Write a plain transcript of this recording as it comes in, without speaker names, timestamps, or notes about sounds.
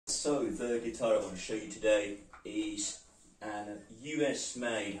So the guitar I want to show you today is an US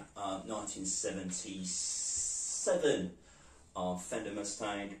made 1977 Fender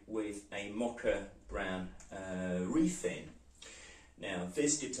Mustang with a Mocha Brown refin. Now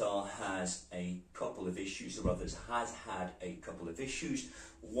this guitar has a couple of issues, or rather has had a couple of issues.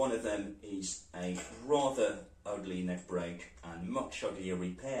 One of them is a rather ugly neck break and much uglier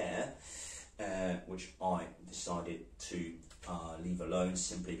repair, which I decided to leave alone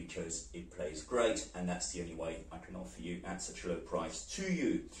simply because it plays great, and that's the only way I can offer you at such a low price to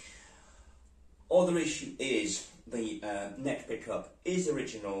you. Other issue is the neck pickup is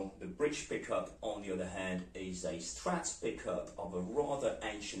original. The bridge pickup, on the other hand, is a Strat pickup of a rather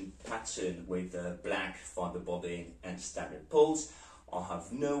ancient pattern with black fibre bobbin and staggered pulls. I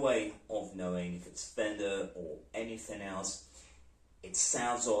have no way of knowing if it's Fender or anything else. It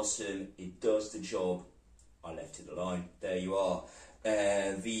sounds awesome, it does the job. I left it alone. There you are.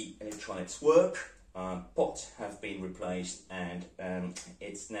 The electronics work. Pot have been replaced, and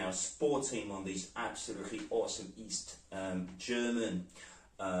it's now sporting one of these absolutely awesome East German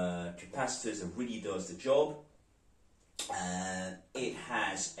capacitors that really does the job. It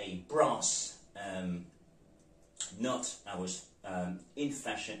has a brass nut that was in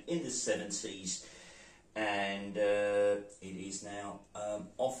fashion in the 70s, and it is now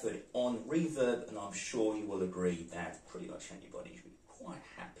offered on Reverb, and I'm sure you will agree that pretty much anybody should be quite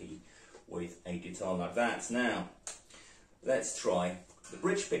happy with a guitar like that. Now, let's try the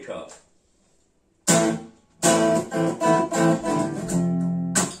bridge pickup.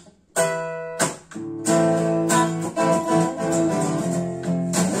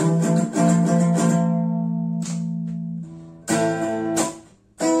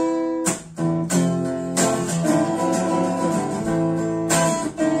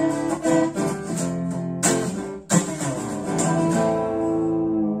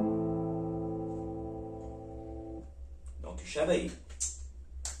 Not too shabby.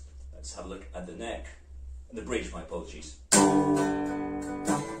 Let's have a look at the neck. The bridge, my apologies.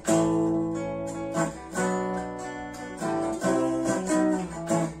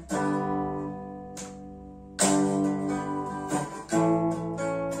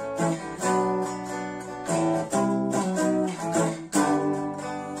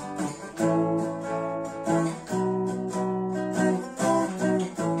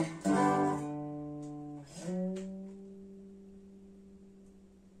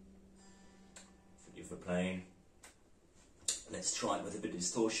 For playing. Let's try it with a bit of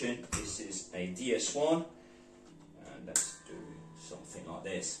distortion. This is a DS1, and let's do something like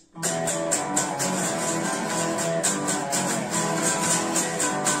this.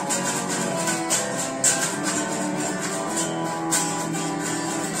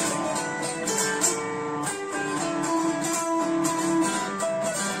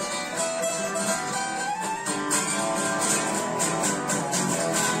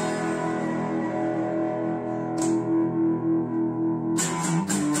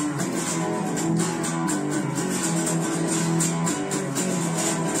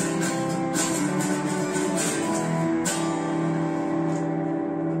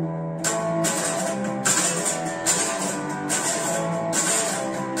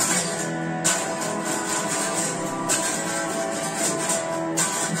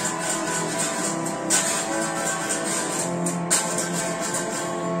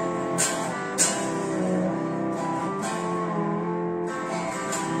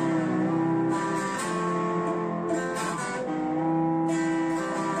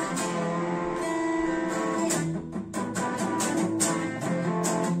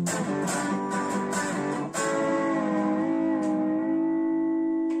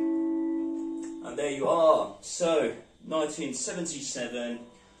 There you are. So 1977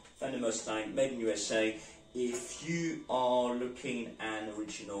 Fender Mustang, made in USA. If you are looking at an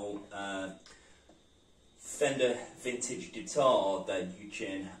original Fender vintage guitar that you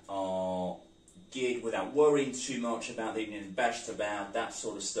can get without worrying too much about it getting bashed about, that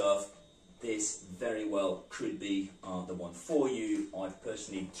sort of stuff, this very well could be the one for you. I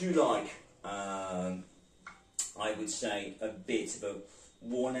personally do like, I would say, a bit of a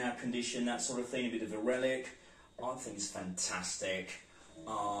worn out condition, that sort of thing, a bit of a relic. I think it's fantastic.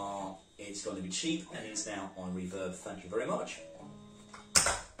 It's going to be cheap, and it's now on Reverb. Thank you very much.